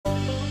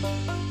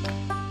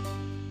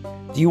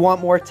Do you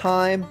want more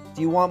time?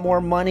 Do you want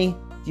more money?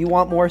 Do you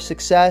want more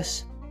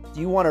success?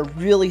 Do you want to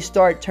really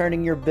start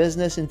turning your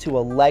business into a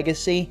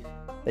legacy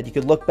that you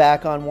could look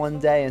back on one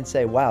day and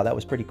say, wow, that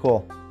was pretty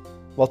cool?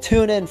 Well,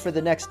 tune in for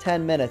the next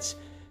 10 minutes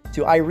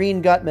to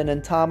Irene Gutman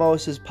and Tom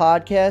O's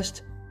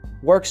podcast,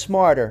 Work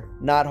Smarter,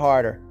 Not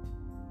Harder.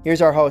 Here's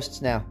our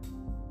hosts now.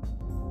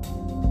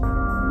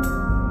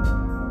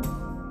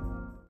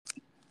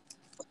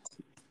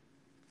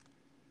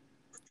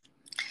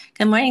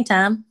 Good morning,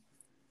 Tom.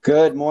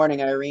 Good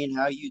morning, Irene.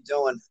 How you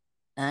doing?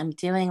 I'm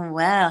doing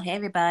well. Hey,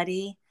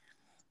 everybody.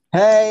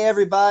 Hey,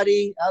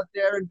 everybody out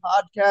there in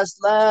podcast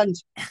land.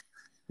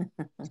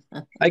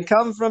 I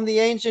come from the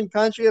ancient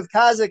country of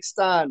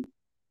Kazakhstan,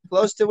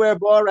 close to where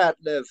Borat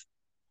live.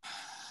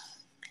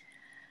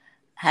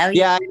 How are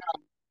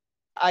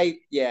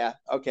you?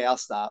 Okay, I'll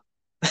stop.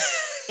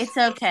 It's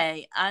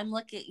okay. I'm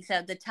looking.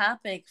 So the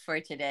topic for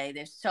today,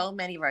 there's so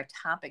many of our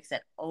topics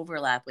that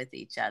overlap with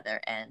each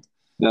other. And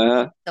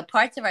the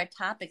parts of our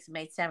topics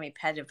may sound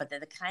repetitive, but they're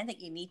the kind that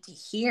you need to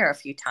hear a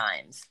few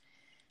times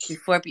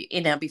before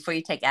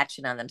you take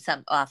action on them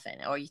often,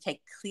 or you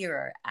take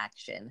clearer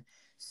action.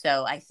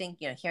 So I think,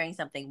 hearing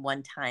something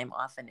one time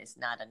often is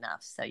not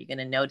enough. So you're going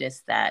to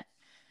notice that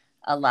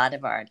a lot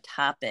of our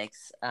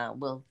topics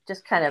will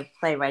just kind of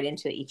play right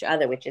into each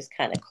other, which is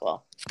kind of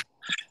cool.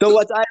 So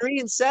what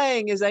Irene's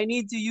saying is I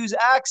need to use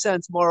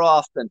accents more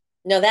often.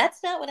 No,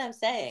 that's not what I'm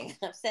saying.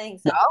 I'm saying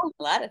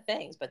a lot of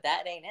things, but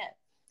that ain't it.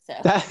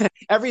 So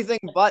everything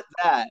but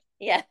that.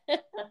 Yeah.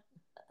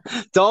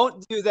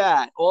 Don't do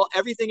that.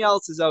 Everything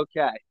else is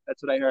okay.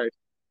 That's what I heard.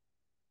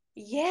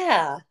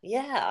 Yeah.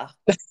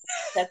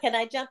 So can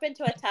I jump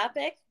into a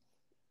topic?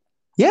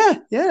 Yeah.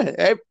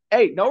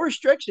 Hey, no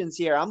restrictions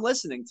here. I'm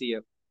listening to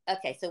you.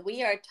 Okay, so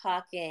we are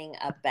talking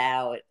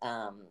about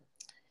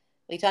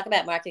we talk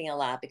about marketing a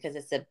lot because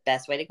it's the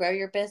best way to grow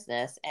your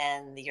business,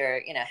 and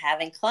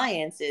having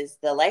clients is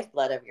the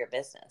lifeblood of your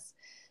business.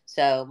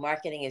 So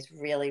marketing is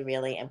really,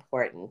 really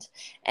important.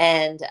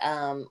 And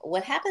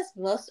what happens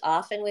most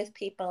often with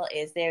people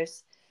is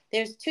there's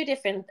two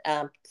different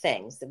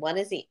things. One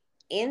is the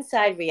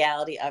inside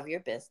reality of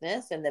your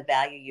business and the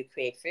value you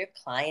create for your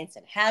clients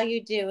and how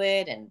you do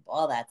it and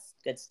all that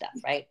good stuff,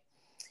 right?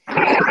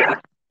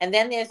 And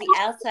then there's the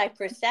outside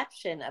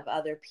perception of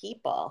other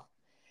people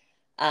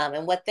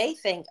and what they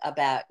think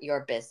about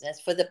your business.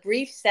 For the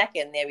brief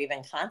second, they're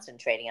even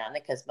concentrating on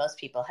it because most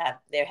people have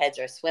their heads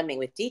are swimming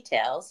with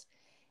details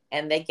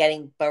and they're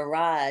getting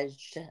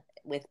barraged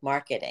with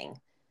marketing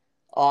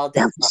all day.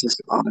 Emphasis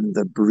on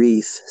the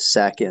brief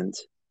second.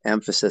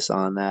 Emphasis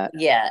on that.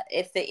 Yeah,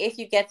 if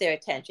you get their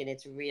attention,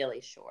 it's really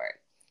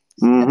short.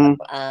 Mm-hmm.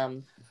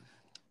 So,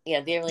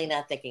 they're really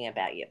not thinking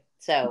about you.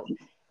 So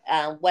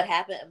what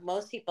happened,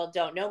 most people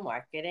don't know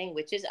marketing,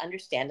 which is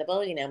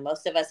understandable.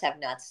 Most of us have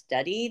not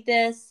studied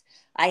this.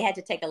 I had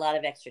to take a lot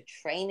of extra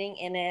training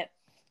in it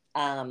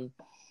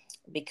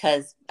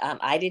because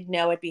I didn't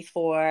know it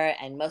before,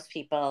 and most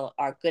people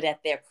are good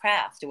at their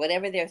craft or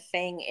whatever their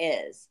thing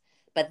is,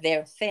 but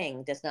their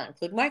thing does not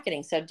include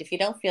marketing. So if you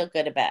don't feel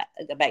good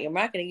about your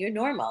marketing, you're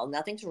normal.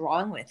 Nothing's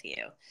wrong with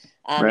you.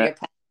 Right. You're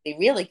probably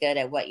really good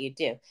at what you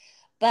do.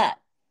 But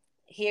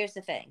here's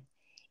the thing.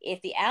 If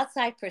the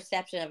outside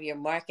perception of your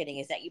marketing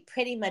is that you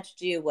pretty much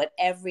do what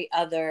every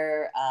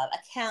other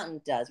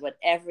accountant does, what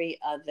every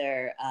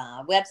other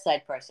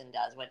website person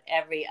does, what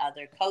every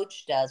other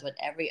coach does, what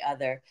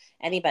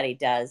anybody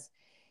does,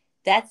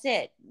 that's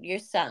it. You're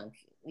sunk.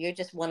 You're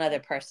just one other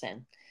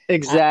person.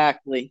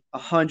 Exactly.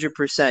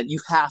 100%.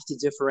 You have to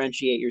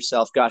differentiate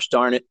yourself. Gosh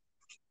darn it.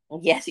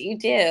 Yes, you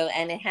do.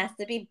 And it has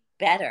to be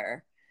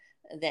better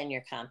than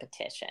your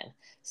competition.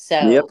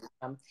 So yep.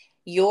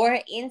 Your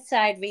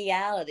inside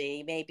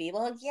reality may be,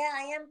 well, yeah,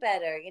 I am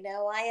better.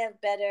 I have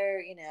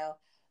better,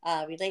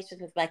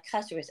 relations with my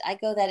customers. I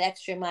go that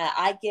extra mile.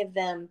 I give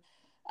them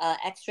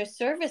extra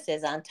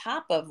services on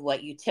top of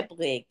what you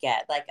typically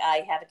get. Like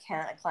I have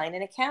a client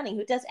in accounting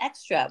who does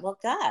extra. Well,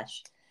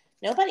 gosh,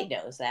 nobody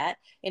knows that,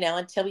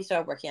 until we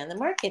start working on the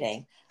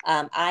marketing.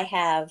 I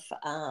have,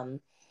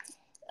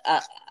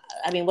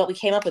 what we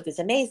came up with is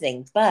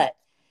amazing, but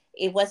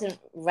it wasn't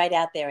right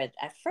out there at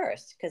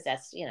first because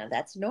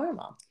that's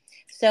normal.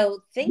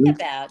 So think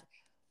about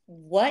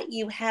what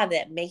you have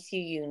that makes you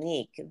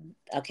unique.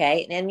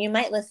 Okay. And you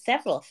might list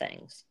several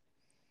things.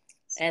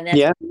 And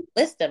then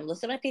list them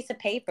on a piece of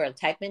paper,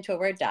 type them into a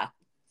Word doc,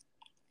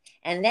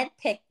 and then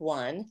pick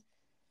one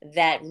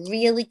that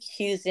really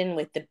cues in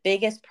with the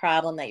biggest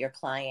problem that your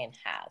client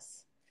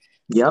has.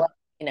 Yep.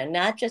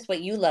 Not just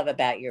what you love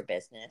about your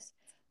business,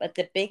 but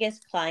the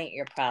biggest client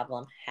your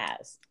problem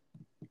has.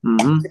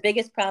 Mm-hmm. The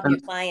biggest problem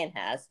your client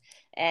has,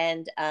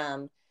 and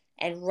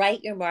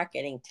write your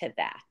marketing to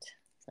that.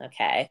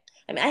 Okay.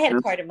 I had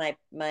a part of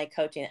my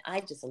coaching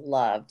I just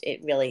loved. It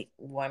really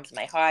warms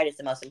my heart. It's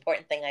the most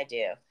important thing I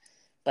do.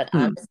 But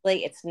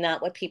honestly, it's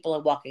not what people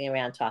are walking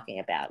around talking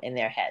about in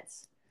their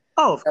heads.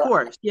 Oh, of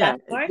course. Yeah.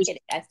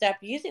 I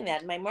stopped using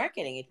that in my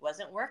marketing. It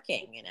wasn't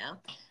working,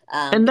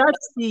 and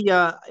that's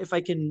the, if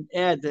I can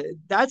add,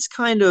 that's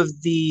kind of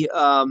the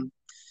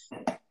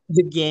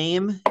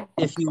game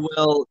if you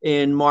will,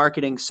 in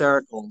marketing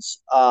circles.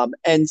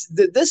 And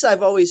this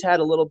I've always had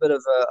a little bit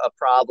of a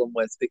problem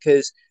with,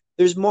 because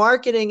there's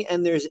marketing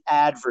and there's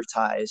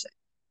advertising.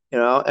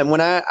 And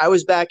when I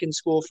was back in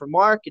school for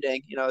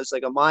marketing, it's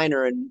like a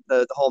minor in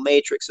the whole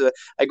matrix. So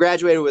I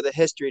graduated with a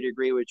history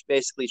degree, which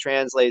basically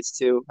translates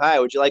to, hi,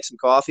 would you like some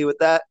coffee with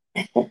that?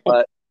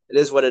 But it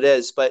is what it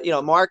is. But,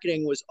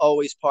 marketing was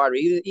always part of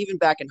it. Even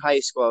back in high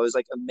school, I was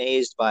like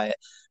amazed by it.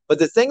 But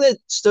the thing that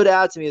stood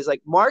out to me is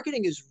like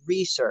marketing is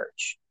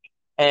research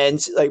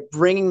and like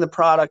bringing the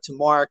product to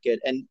market.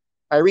 And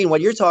Irene,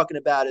 what you're talking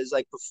about is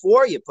like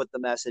before you put the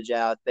message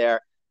out there,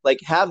 like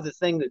have the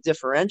thing that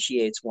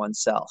differentiates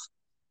oneself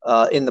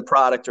in the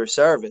product or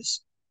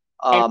service,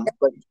 And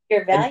but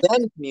your and value.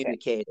 then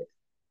communicate it.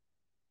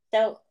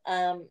 So,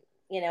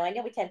 I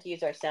know we tend to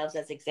use ourselves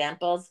as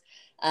examples.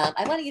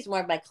 I want to use more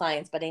of my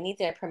clients, but I need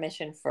their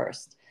permission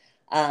first.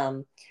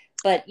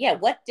 But yeah,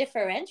 what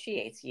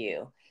differentiates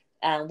you?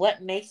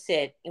 What makes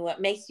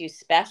you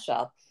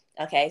special?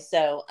 Okay,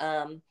 so,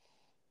 oh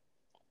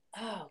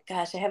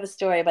gosh, I have a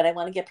story, but I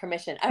want to get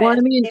permission. All right, Well, I'm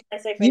I mean, going to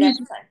say for use next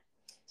time.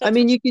 So, I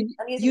mean, you could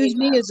I'm using you, use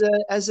me Tom.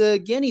 as a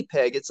guinea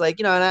pig. It's like,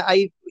 and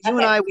you and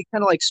Okay. I, we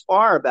kind of like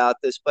spar about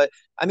this, but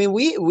I mean,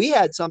 we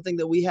had something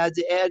that we had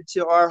to add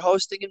to our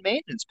hosting and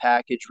maintenance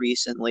package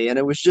recently, and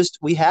it was just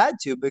we had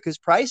to because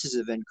prices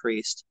have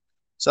increased.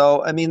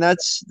 So, I mean,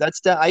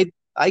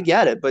 I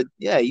get it, but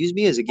yeah, use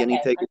me as a guinea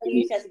Okay, pig I'm if going you to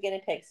use need. you as a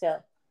guinea pig. So,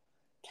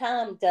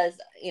 Tom does,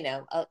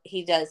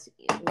 he does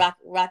Rock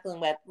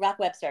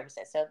Web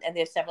Services. So, and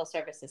there's several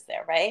services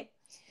there, right?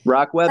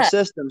 Rock Web But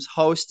Systems,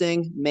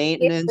 hosting, here's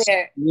maintenance,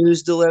 where,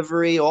 news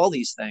delivery, all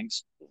these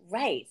things.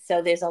 right.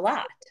 So there's a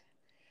lot.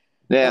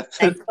 Yeah.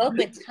 Well, I spoke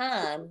with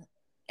Tom,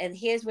 and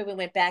here's where we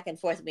went back and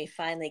forth, and we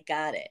finally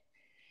got it.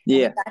 And we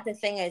Yeah, got the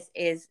thing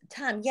is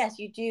Tom, yes,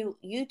 you do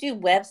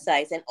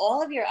websites, and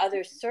all of your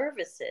other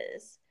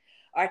services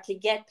are to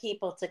get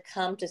people to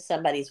come to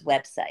somebody's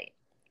website.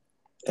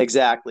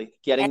 exactly. And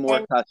Getting more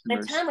then when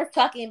customers. Tom was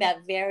talking about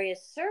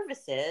various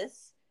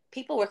services,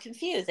 people were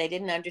confused. They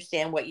didn't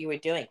understand what you were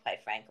doing,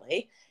 quite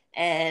frankly.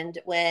 And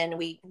when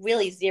we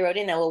really zeroed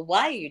in on, well,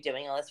 why are you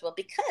doing all this? Well,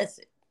 because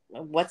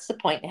what's the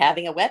point in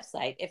having a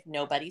website if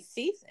nobody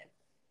sees it?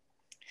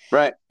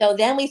 Right. So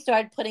then we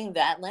started putting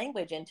that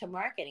language into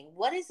marketing.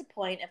 What is the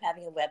point of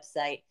having a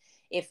website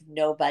if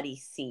nobody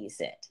sees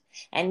it?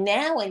 And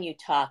now when you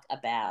talk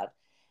about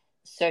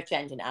search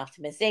engine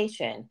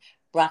optimization,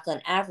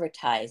 Brooklyn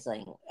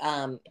advertising,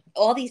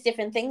 all these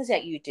different things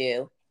that you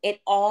do, it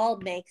all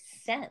makes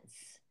sense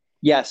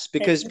Yes,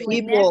 because because you were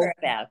never people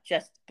about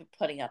just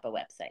putting up a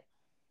website.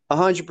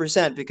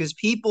 100%, because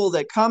people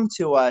that come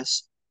to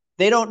us,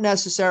 they don't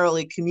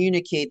necessarily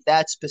communicate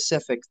that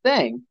specific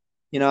thing,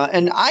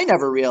 and I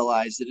never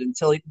realized it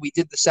until we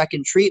did the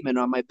second treatment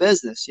on my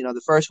business.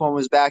 The first one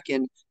was back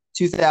in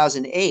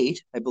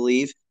 2008, I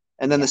believe,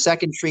 and then Yeah. the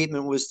second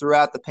treatment was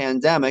throughout the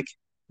pandemic.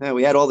 Man,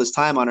 we had all this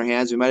time on our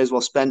hands. We might as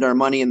well spend our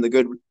money in the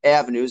good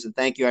avenues. And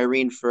thank you,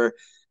 Irene, for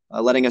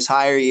letting us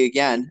hire you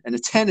again. And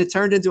it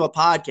turned into a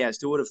podcast.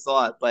 Who would have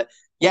thought? But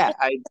yeah,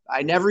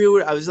 I never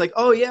I was like,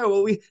 oh yeah,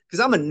 well because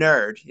I'm a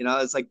nerd,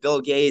 it's like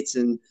Bill Gates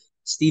and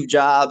Steve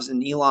Jobs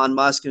and Elon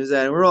Musk and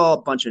we're all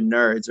a bunch of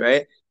nerds,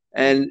 right?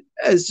 And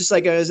it's just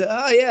like I was,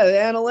 oh yeah, the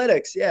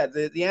analytics, yeah,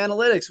 the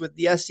analytics with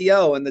the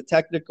SEO and the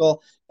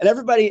technical, and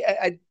everybody,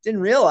 I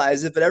didn't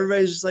realize it, but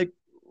everybody's just like,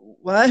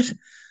 what?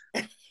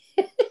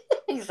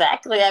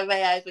 Exactly.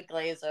 My eyes would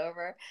glaze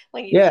over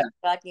when you Yeah,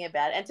 start talking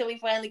about it until we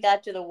finally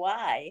got to the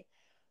why.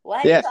 Why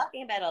are you yeah,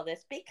 talking about all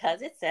this?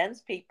 Because it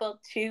sends people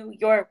to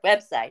your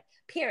website,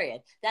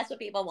 period. That's what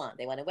people want.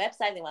 They want a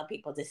website, they want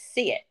people to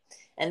see it.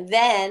 And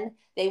then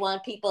they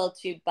want people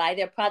to buy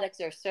their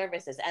products or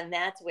services. And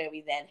that's where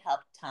we then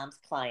help Tom's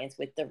clients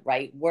with the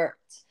right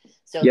words.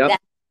 So yep,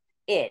 that's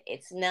it.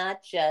 It's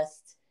not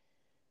just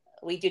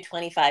we do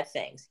 25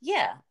 things.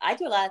 Yeah, I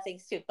do a lot of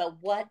things too, but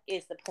what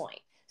is the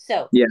point?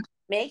 So yeah,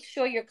 make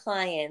sure your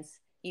clients,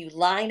 you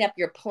line up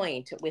your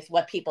point with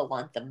what people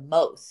want the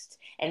most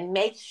and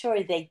make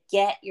sure they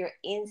get your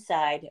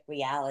inside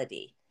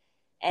reality.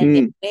 And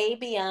they're mm, way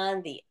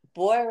beyond the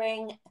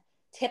boring,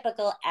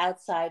 typical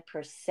outside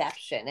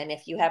perception. And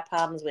if you have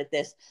problems with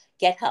this,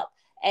 get help.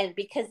 And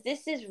because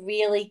this is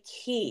really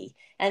key.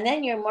 And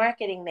then your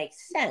marketing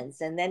makes sense.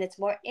 And then it's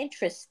more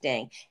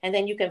interesting. And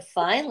then you can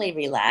finally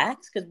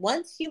relax because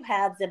once you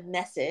have the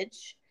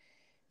message,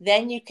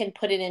 then you can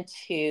put it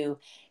into,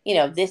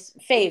 this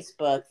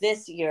Facebook,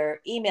 this your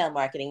email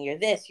marketing, your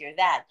this, your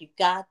that. You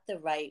got the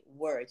right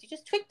words. You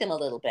just tweak them a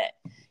little bit.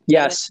 You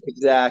know what yes, I mean?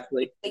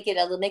 exactly. Make it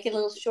a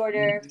little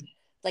shorter.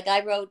 Like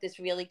I wrote this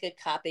really good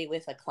copy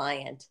with a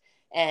client,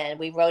 and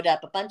we wrote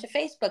up a bunch of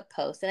Facebook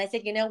posts. And I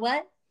said, you know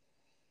what?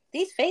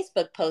 These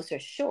Facebook posts are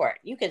short.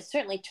 You can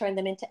certainly turn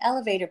them into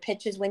elevator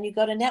pitches when you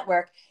go to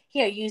network.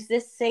 Here, use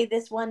this, say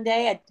this one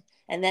day,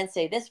 and then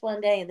say this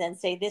one day, and then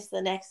say this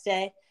the next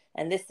day,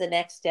 and this the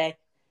next day.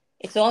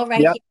 It's all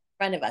right Yep. here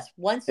front of us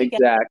once you get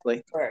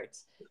Exactly.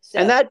 words.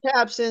 And So, that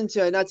taps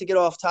into, not to get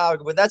off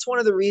topic, but that's one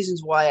of the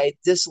reasons why I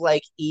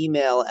dislike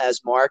email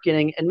as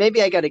marketing. And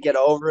maybe I got to get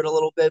over it a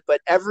little bit,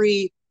 but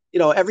every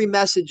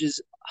message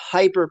is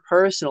hyper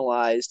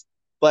personalized.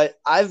 But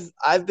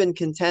I've been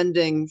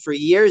contending for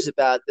years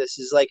about this,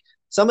 is like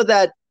some of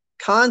that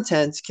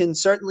content can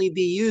certainly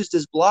be used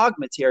as blog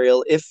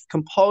material if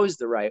composed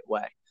the right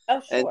way.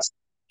 oh, And sure,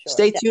 sure.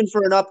 stay tuned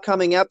for an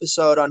upcoming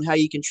episode on how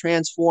you can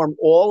transform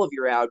all of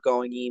your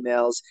outgoing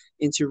emails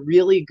into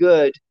really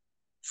good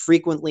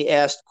frequently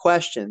asked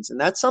questions. And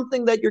that's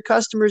something that your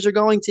customers are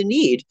going to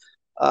need,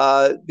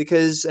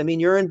 because, I mean,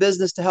 you're in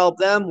business to help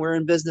them. We're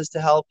in business to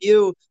help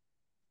you.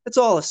 It's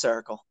all a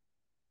circle.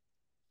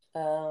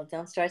 Oh,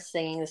 don't start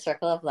singing the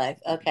circle of life.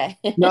 Okay.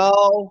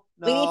 No,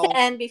 We need to no.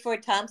 end before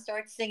Tom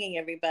starts singing,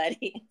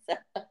 everybody.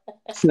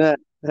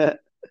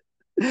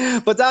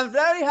 But I'm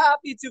very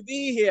happy to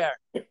be here.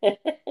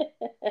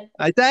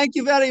 I thank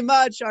you very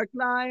much, our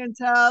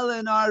clientele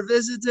and our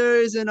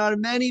visitors and our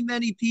many,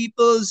 many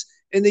peoples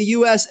in the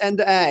US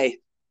and A.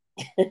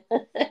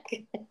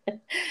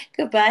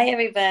 Goodbye,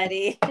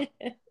 everybody.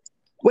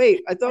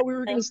 Wait, I thought we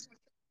were going to